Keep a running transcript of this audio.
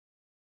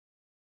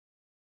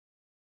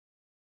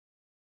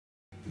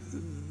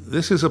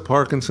This is a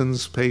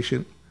Parkinson's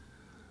patient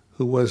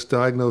who was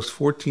diagnosed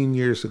 14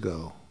 years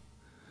ago.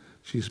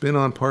 She's been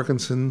on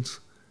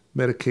Parkinson's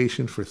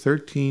medication for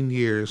 13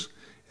 years,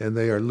 and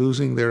they are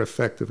losing their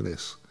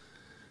effectiveness.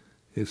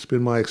 It's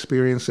been my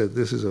experience that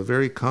this is a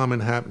very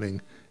common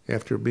happening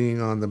after being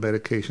on the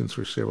medications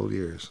for several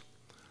years.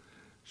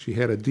 She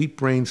had a deep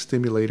brain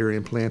stimulator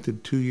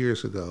implanted 2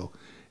 years ago,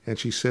 and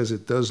she says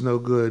it does no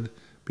good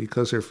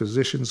because her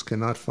physicians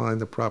cannot find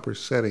the proper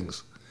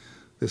settings.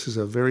 This is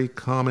a very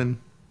common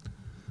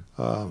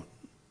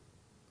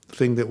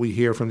thing that we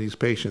hear from these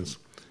patients.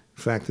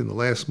 In fact, in the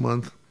last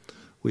month,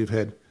 we've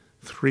had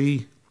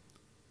 3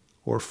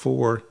 or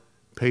 4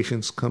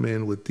 patients come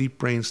in with deep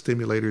brain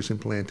stimulators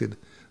implanted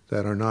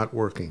that are not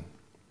working.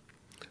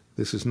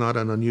 This is not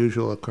an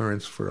unusual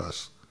occurrence for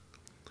us.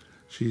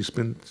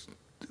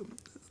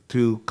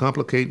 To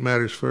complicate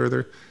matters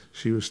further,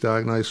 she was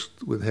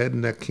diagnosed with head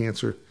and neck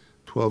cancer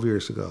 12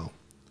 years ago.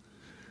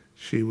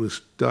 She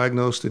was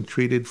diagnosed and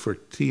treated for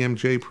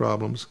TMJ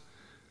problems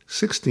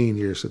 16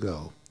 years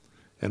ago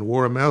and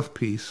wore a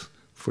mouthpiece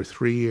for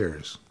 3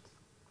 years.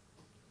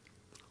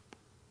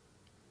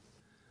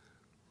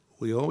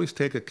 We always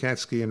take a CAT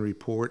scan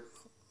report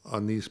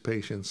on these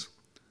patients.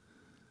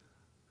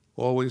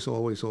 Always,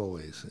 always,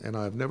 always. And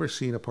I've never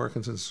seen a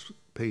Parkinson's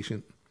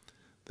patient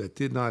that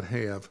did not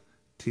have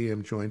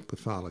TM joint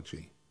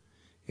pathology.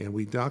 And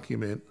we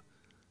document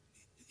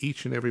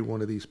each and every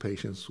one of these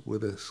patients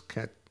with an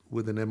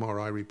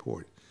MRI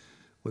report.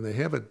 When they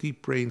have a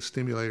deep brain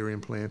stimulator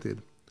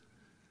implanted,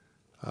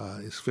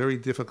 it's very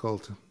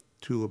difficult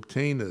to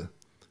obtain the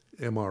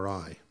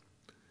MRI.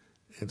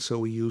 And so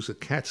we use a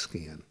CAT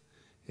scan,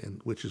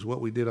 which is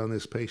what we did on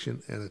this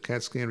patient. And a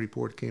CAT scan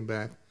report came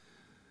back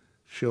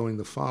showing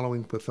the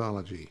following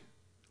pathology: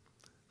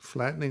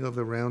 flattening of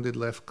the rounded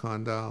left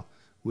condyle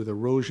with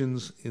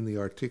erosions in the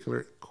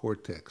articular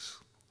cortex,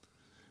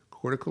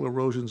 cortical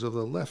erosions of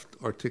the left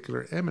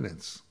articular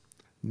eminence,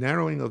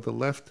 narrowing of the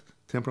left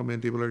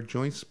temporomandibular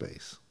joint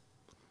space,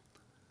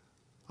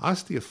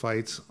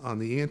 osteophytes on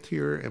the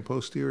anterior and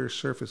posterior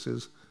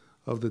surfaces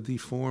of the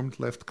deformed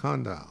left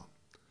condyle,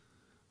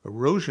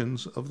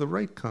 erosions of the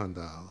right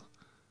condyle,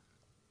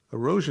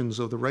 erosions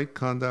of the right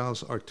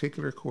condyle's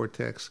articular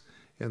cortex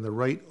and the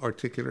right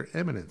articular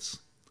eminence,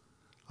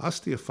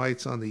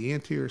 osteophytes on the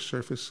anterior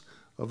surface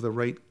of the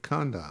right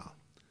condyle,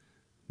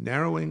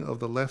 narrowing of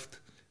the left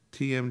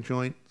TM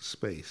joint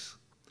space.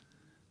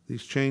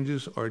 These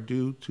changes are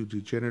due to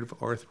degenerative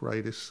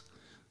arthritis,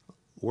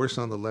 worse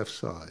on the left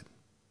side.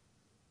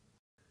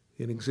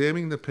 In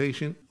examining the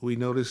patient, we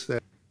noticed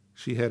that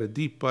she had a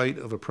deep bite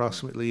of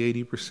approximately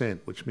 80%,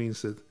 which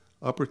means that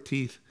upper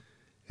teeth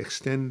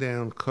extend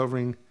down,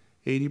 covering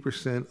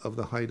 80% of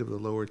the height of the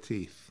lower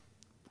teeth.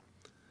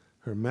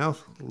 Her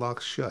mouth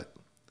locks shut.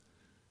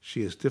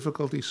 She has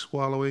difficulty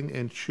swallowing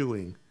and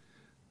chewing,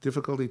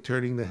 difficulty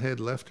turning the head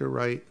left or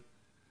right,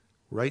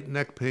 right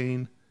neck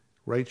pain,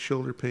 right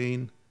shoulder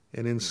pain,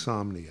 and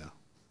insomnia.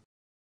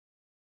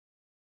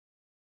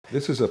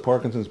 This is a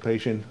Parkinson's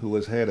patient who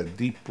has had a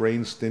deep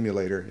brain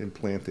stimulator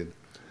implanted.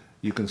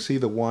 You can see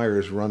the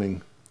wires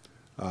running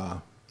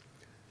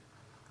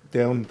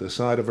down the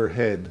side of her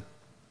head,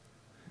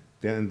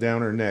 down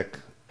her neck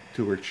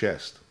to her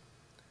chest.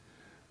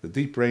 The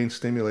deep brain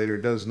stimulator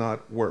does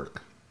not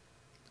work.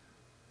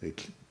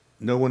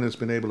 No one has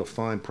been able to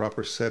find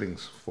proper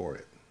settings for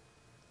it.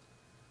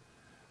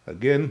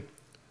 Again,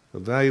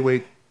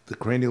 evaluate the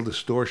cranial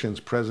distortions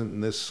present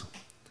in this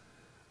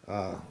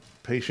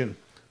patient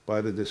by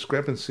the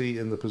discrepancy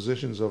in the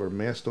positions of her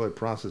mastoid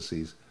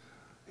processes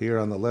here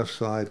on the left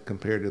side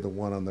compared to the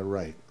one on the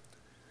right.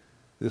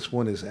 This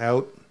one is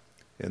out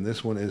and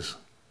this one is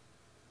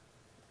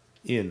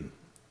in.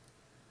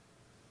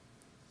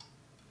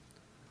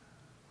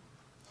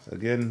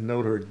 Again,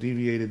 note her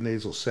deviated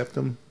nasal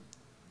septum.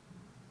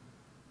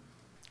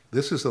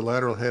 This is the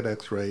lateral head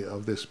x-ray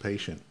of this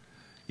patient.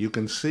 You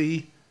can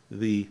see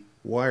the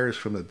wires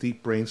from the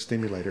deep brain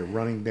stimulator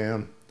running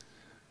down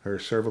her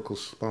cervical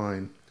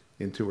spine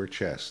into her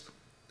chest.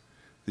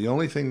 The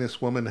only thing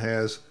this woman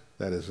has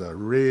that is a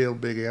real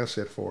big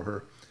asset for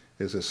her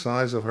is the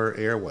size of her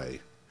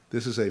airway.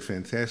 This is a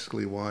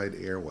fantastically wide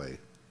airway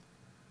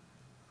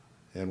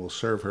and will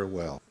serve her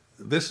well.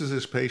 This is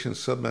this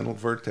patient's submental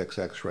vertex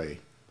x-ray.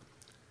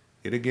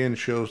 It again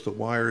shows the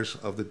wires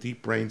of the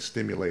deep brain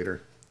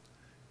stimulator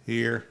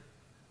here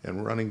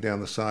and running down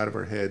the side of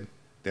her head,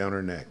 down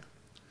her neck.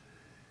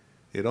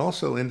 It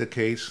also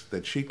indicates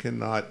that she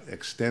cannot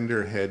extend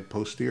her head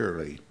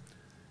posteriorly,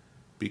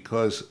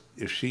 because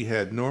if she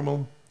had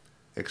normal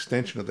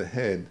extension of the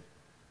head,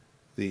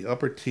 the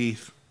upper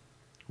teeth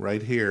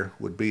right here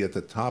would be at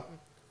the top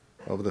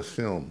of the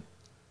film,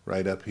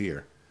 right up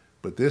here.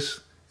 But this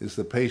is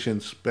the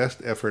patient's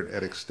best effort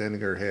at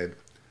extending her head,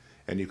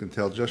 and you can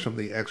tell just from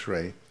the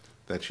x-ray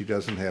that she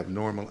doesn't have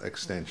normal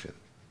extension.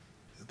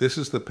 This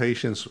is the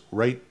patient's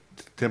right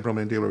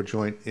temporomandibular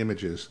joint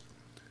images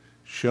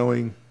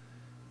showing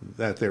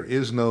that there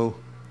is no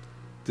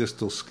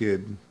distal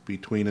skid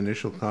between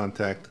initial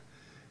contact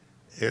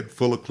and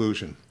full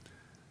occlusion.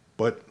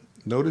 But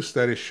Notice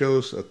that it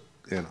shows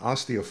an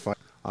osteophyte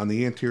on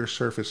the anterior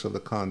surface of the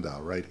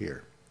condyle right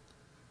here.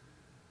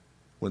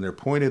 When they're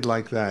pointed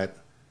like that,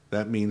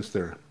 that means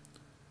they're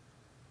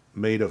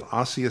made of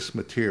osseous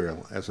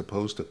material as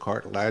opposed to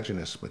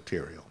cartilaginous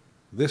material.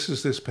 This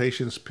is this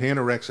patient's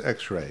Panorex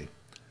X-ray,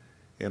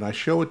 and I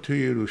show it to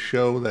you to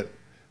show that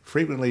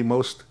frequently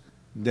most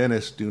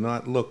dentists do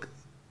not look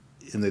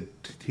in the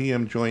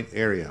TM joint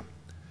area.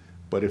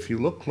 But if you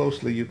look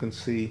closely, you can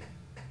see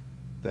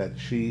that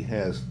she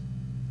has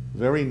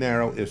very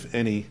narrow, if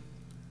any,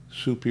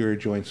 superior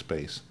joint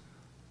space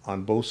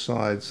on both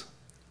sides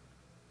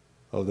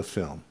of the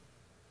film.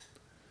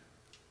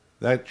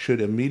 That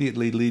should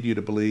immediately lead you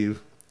to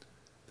believe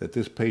that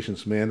this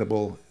patient's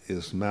mandible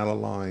is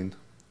malaligned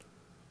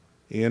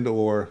and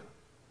or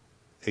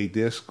a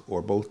disc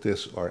or both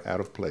discs are out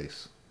of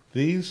place.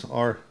 These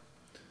are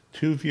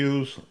two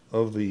views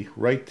of the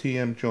right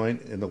TM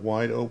joint in the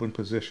wide open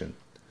position.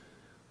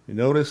 You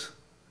notice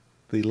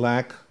the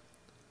lack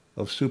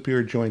of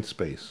superior joint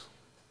space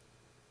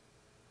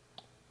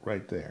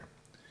right there.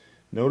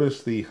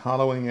 Notice the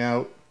hollowing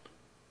out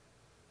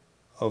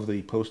of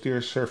the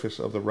posterior surface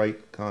of the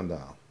right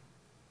condyle.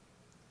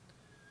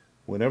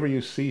 Whenever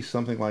you see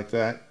something like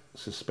that,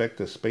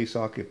 suspect a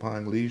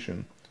space-occupying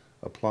lesion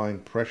applying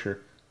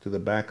pressure to the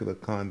back of the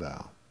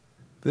condyle.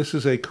 This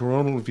is a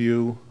coronal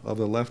view of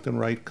the left and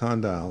right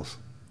condyles.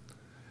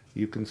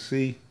 You can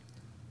see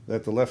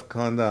that the left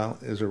condyle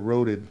is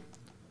eroded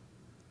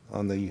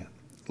on the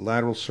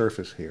lateral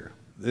surface here.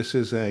 This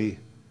is a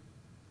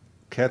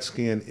CAT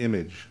scan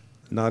image,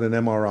 not an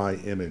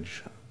MRI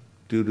image,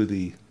 due to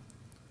the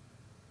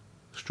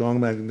strong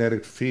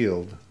magnetic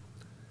field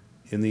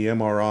in the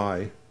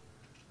MRI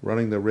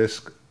running the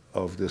risk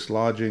of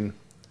dislodging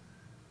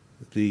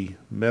the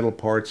metal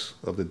parts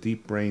of the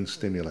deep brain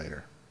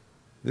stimulator.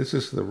 This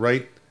is the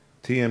right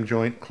TM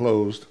joint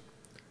closed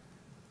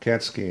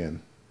CAT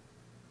scan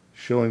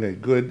showing a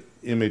good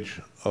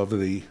image of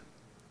the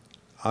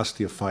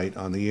osteophyte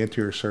on the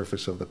anterior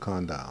surface of the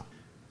condyle.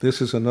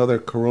 This is another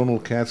coronal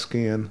CAT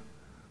scan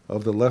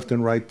of the left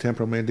and right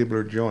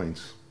temporomandibular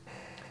joints,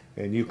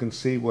 and you can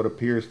see what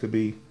appears to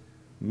be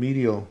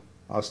medial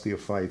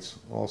osteophytes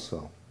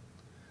also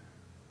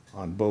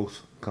on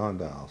both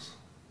condyles.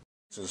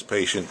 This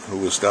patient who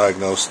was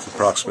diagnosed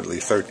approximately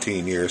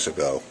 13 years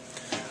ago.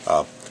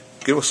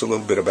 Give us a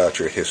little bit about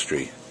your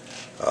history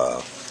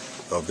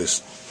of this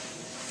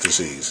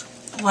disease.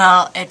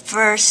 Well, at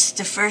first,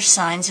 the first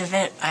signs of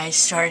it, I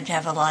started to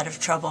have a lot of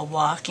trouble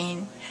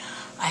walking.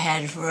 I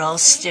had a real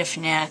stiff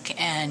neck,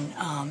 and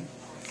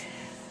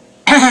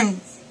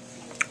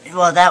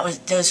well,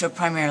 those were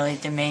primarily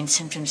the main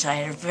symptoms. I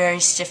had a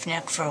very stiff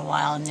neck for a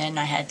while, and then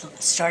I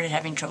started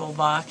having trouble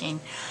walking.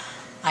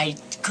 I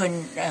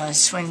couldn't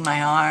swing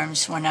my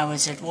arms. When I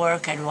was at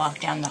work, I'd walk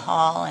down the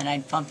hall and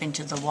I'd bump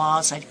into the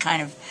walls. I'd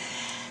kind of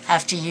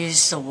have to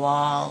use the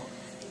wall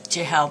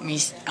to help me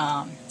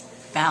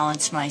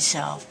balance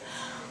myself.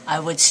 I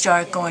would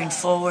start going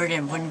forward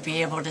and wouldn't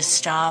be able to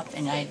stop,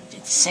 and the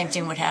same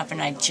thing would happen.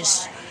 I'd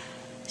just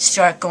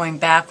start going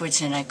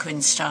backwards and I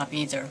couldn't stop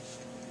either.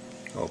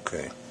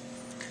 Okay.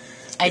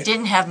 I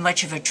didn't have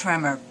much of a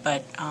tremor,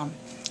 but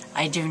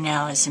I do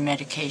now as the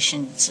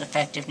medication's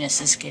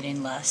effectiveness is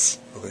getting less.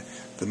 Okay.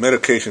 The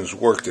medications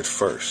worked at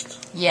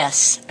first?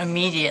 Yes,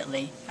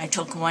 immediately. I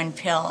took one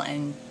pill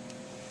and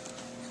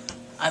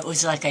it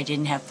was like I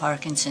didn't have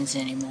Parkinson's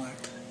anymore.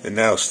 And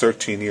now it's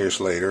 13 years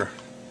later?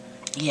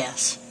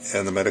 Yes.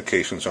 And the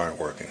medications aren't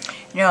working?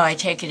 No, I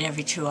take it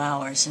every 2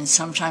 hours, and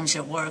sometimes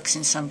it works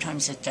and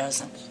sometimes it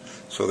doesn't.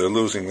 So they're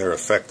losing their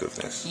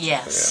effectiveness?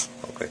 Yes.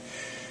 Yeah, okay.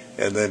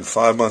 And then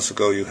 5 months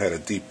ago you had a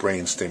deep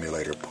brain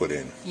stimulator put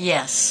in?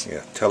 Yes.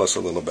 Yeah. Tell us a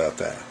little about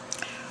that.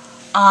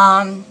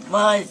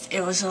 Well,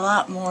 it was a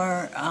lot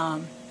more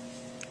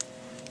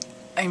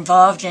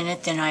involved in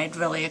it than I had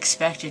really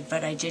expected,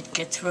 but I did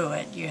get through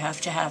it. You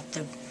have to have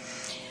the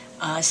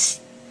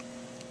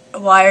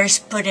wires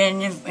put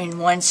in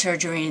one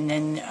surgery, and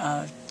then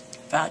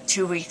about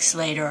 2 weeks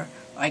later, or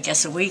I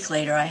guess a week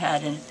later, I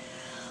had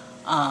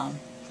a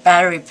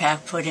battery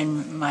pack put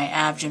in my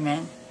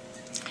abdomen.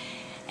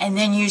 And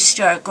then you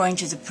start going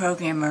to the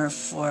programmer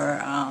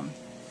for,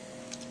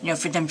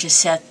 for them to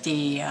set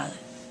the, I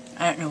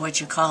don't know what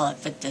you call it,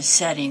 but the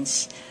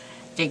settings.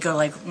 They go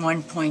like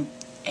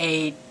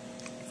 1.8.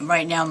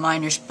 Right now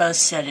mine are both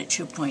set at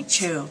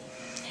 2.2.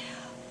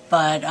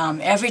 But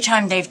every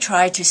time they've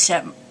tried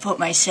to put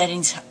my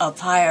settings up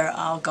higher,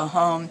 I'll go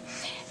home,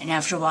 and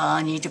after a while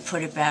I need to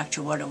put it back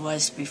to what it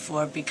was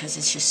before, because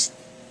it's just,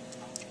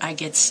 I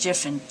get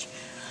stiffened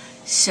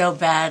so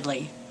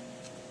badly.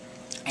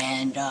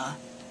 And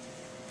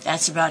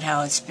that's about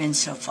how it's been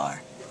so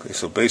far. Okay,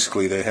 so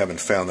basically they haven't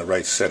found the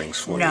right settings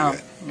for you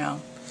yet?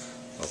 No.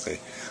 Okay,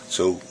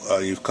 so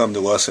you've come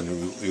to us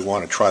and you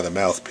want to try the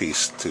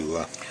mouthpiece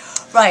to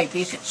right,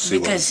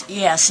 because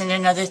yes, and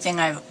another thing,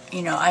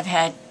 I've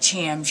had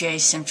TMJ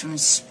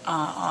symptoms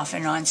off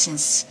and on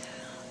since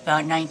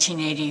about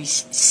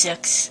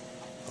 1986,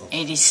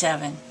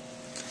 87.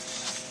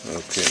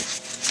 Okay.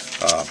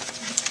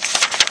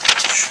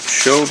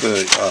 show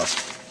the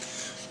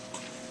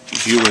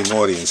viewing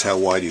audience how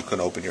wide you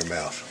can open your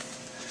mouth.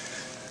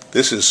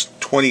 This is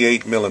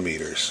 28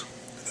 millimeters.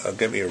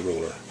 Get me a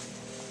ruler.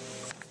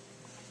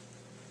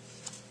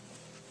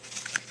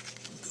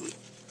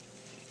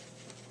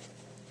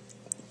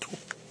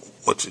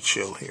 What's it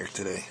show here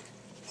today?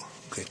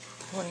 Okay.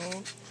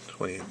 28.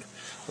 28.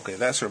 Okay,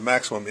 that's her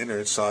maximum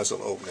interincisal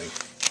opening.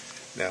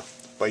 Now,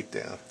 bite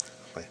down.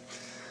 Bite.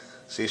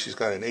 See, she's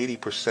got an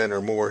 80%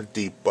 or more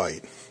deep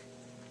bite.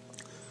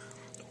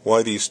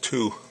 Why these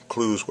two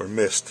clues were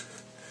missed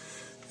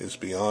is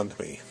beyond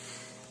me.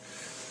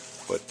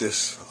 But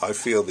this, I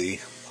feel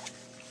this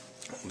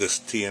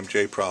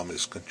TMJ problem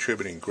is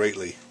contributing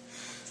greatly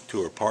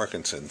to her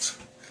Parkinson's.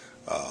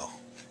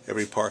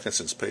 Every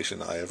Parkinson's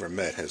patient I ever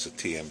met has a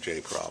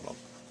TMJ problem.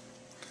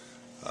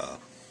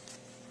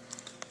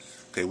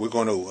 Okay, we're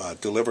going to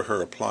deliver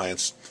her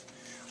appliance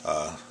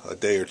a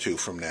day or two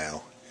from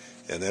now,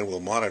 and then we'll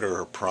monitor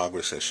her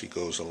progress as she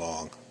goes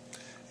along,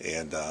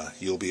 and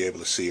you'll be able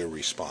to see her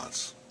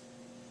response.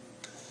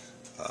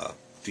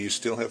 Do you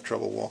still have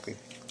trouble walking?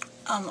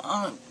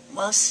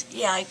 Well,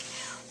 yeah,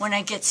 when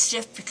I get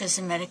stiff because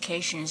the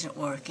medication isn't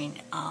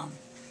working,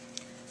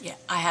 yeah,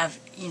 I have,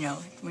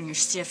 when you're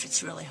stiff,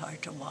 it's really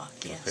hard to walk,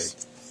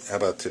 yes. Okay. How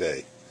about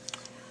today?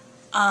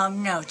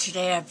 No,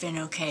 today I've been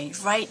okay.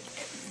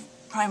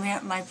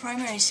 My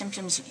primary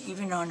symptoms,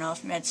 even on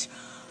off meds,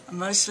 are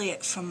mostly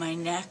from my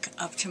neck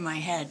up to my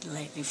head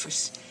lately.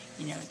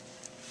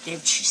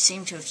 They've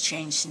seemed to have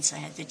changed since I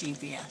had the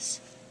DBS.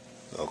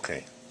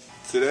 Okay.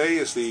 Today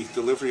is the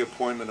delivery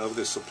appointment of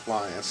this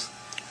appliance.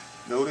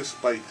 Notice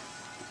the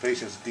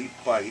patient's deep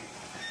bite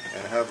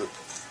and how the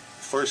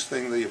first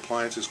thing the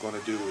appliance is going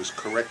to do is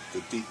correct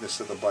the deepness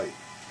of the bite.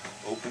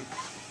 Open.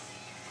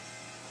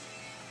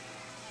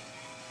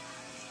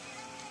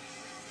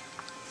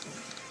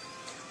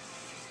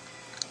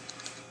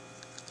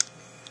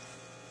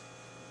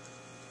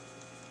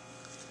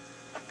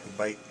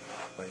 Bite.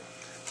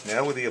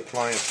 Now with the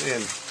appliance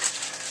in,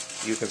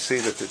 you can see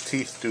that the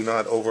teeth do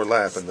not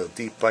overlap and the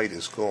deep bite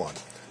is gone.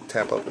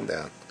 Tap up and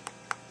down.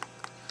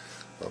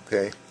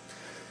 Okay.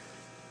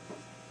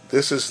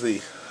 This is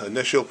the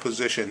initial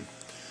position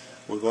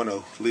we're going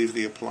to leave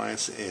the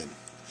appliance in.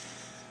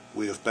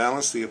 We have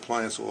balanced the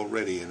appliance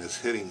already and is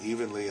hitting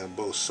evenly on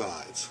both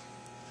sides.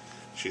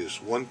 She has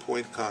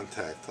 1-point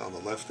contact on the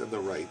left and the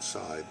right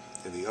side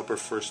in the upper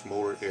first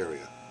molar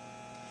area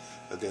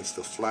against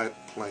the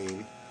flat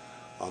plane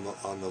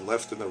on the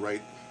left and the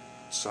right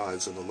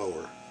sides of the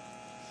lower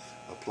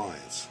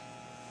appliance.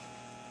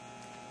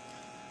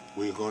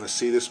 We're going to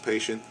see this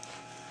patient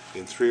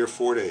in 3 or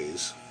 4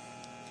 days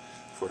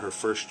for her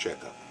first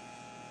checkup,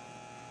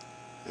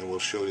 and we'll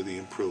show you the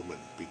improvement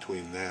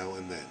between now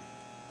and then.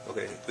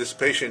 Okay, this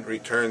patient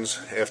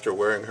returns after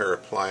wearing her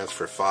appliance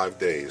for 5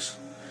 days.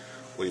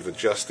 We've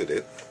adjusted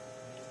it,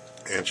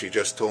 and she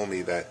just told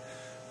me that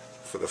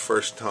for the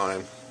first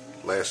time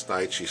last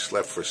night she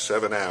slept for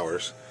 7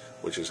 hours,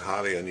 which is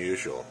highly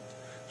unusual.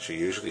 She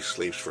usually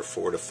sleeps for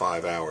 4 to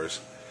 5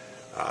 hours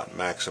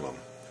maximum,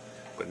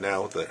 but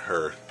now that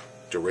her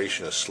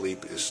duration of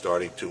sleep is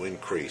starting to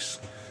increase,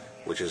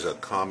 which is a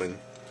common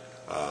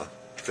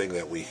thing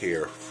that we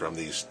hear from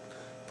these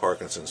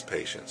Parkinson's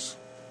patients.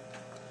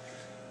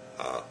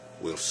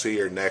 We'll see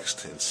her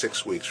next in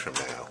 6 weeks from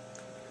now,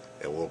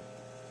 and we'll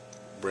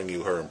bring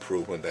you her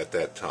improvement at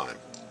that time.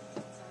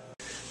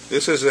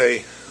 This is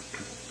a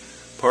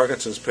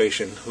Parkinson's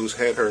patient who's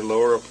had her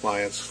lower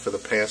appliance for the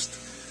past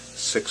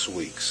 6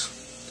 weeks.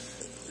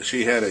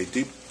 She had a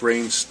deep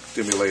brain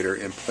stimulator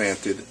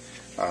implanted.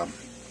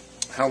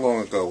 How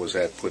long ago was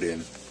that put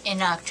in?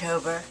 In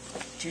October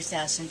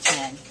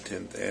 2010.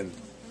 And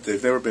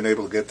they've never been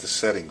able to get the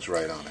settings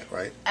right on it,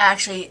 right?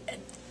 Actually,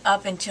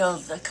 up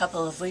until a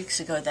couple of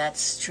weeks ago,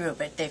 that's true,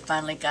 but they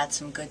finally got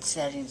some good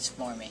settings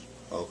for me.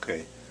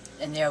 Okay.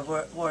 And they're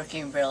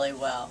working really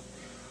well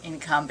in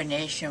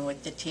combination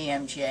with the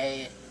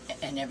TMJ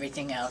and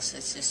everything else.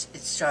 It's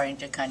starting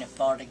to kind of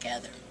fall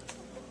together.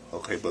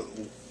 Okay, but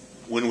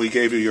when we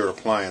gave you your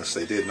appliance,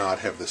 they did not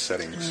have the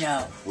settings.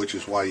 No. Which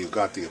is why you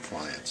got the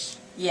appliance.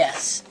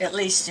 Yes, at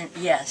least,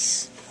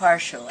 yes,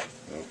 partially.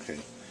 Okay.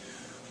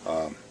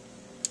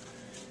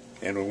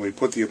 And when we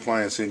put the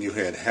appliance in, you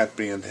had hat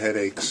band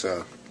headaches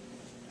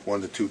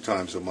 1 to 2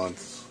 times a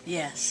month.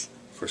 Yes.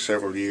 For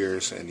several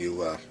years, and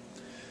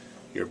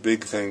your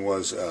big thing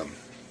was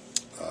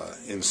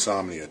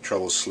insomnia,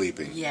 trouble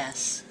sleeping.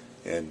 Yes.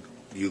 And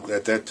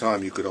at that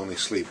time you could only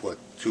sleep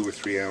 2 or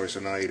 3 hours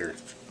a night, or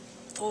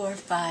 4 or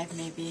 5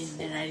 maybe, and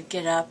then I'd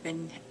get up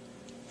and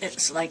it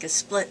was like a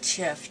split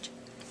shift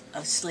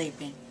of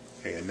sleeping.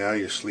 Okay, and now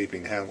you're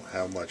sleeping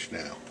how much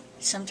now?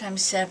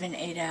 Sometimes 7,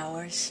 8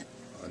 hours.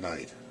 A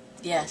night?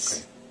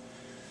 Yes.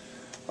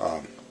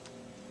 Okay.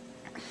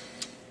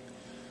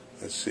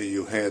 Let's see,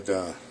 you had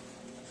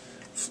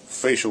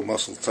facial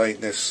muscle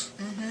tightness.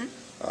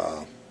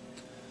 Mm-hmm.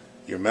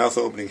 Your mouth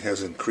opening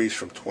has increased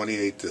from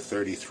 28 to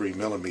 33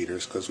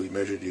 millimeters because we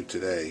measured you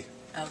today.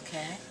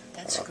 Okay,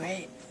 that's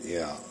great.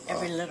 Yeah.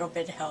 Every little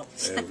bit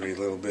helps. Every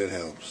little bit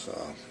helps.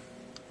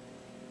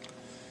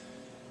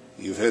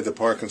 You've had the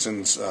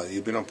Parkinson's,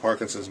 you've been on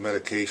Parkinson's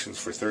medications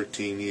for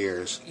 13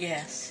 years.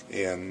 Yes.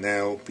 And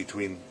now,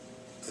 in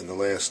the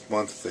last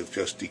month, they've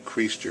just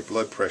decreased your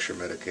blood pressure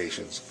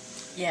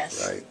medications.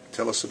 Yes. Right?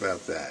 Tell us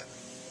about that.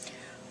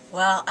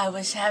 Well, I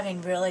was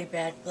having really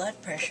bad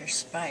blood pressure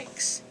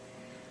spikes,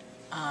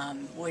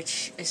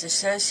 which is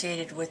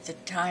associated with the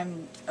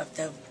time of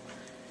the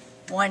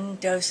one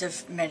dose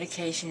of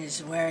medication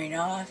is wearing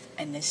off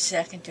and the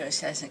second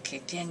dose hasn't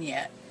kicked in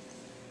yet.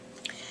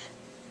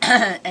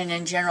 And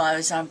in general, I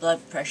was on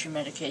blood pressure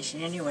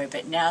medication anyway,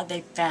 but now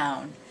they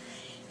found,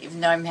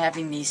 even though I'm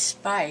having these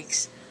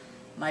spikes,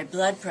 my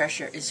blood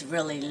pressure is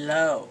really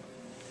low,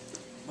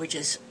 which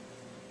is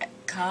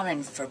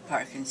common for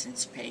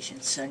Parkinson's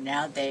patients. So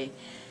now they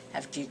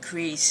have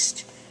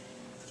decreased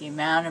the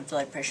amount of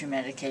blood pressure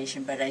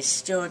medication, but I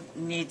still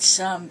need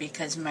some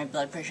because my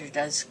blood pressure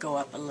does go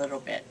up a little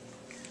bit.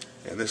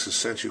 And this is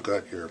since you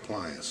got your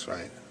appliance,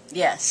 right?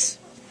 Yes.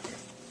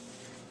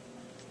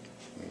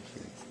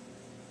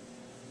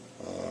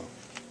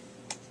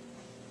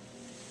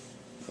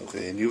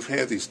 Okay, and you've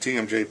had these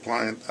TMJ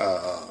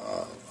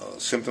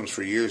symptoms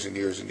for years and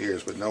years and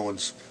years, but no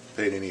one's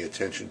paid any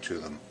attention to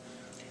them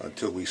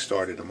until we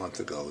started a month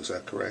ago. Is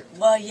that correct?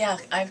 Well, yeah,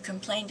 I've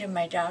complained to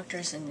my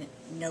doctors and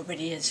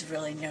nobody has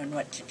really known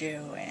what to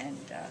do, and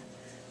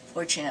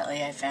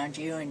fortunately I found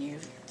you, and you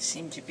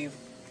seem to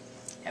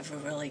have a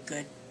really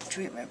good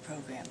treatment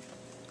program.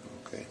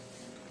 Okay.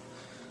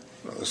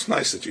 Well, it's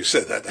nice that you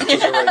said that. That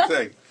was the right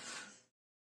thing.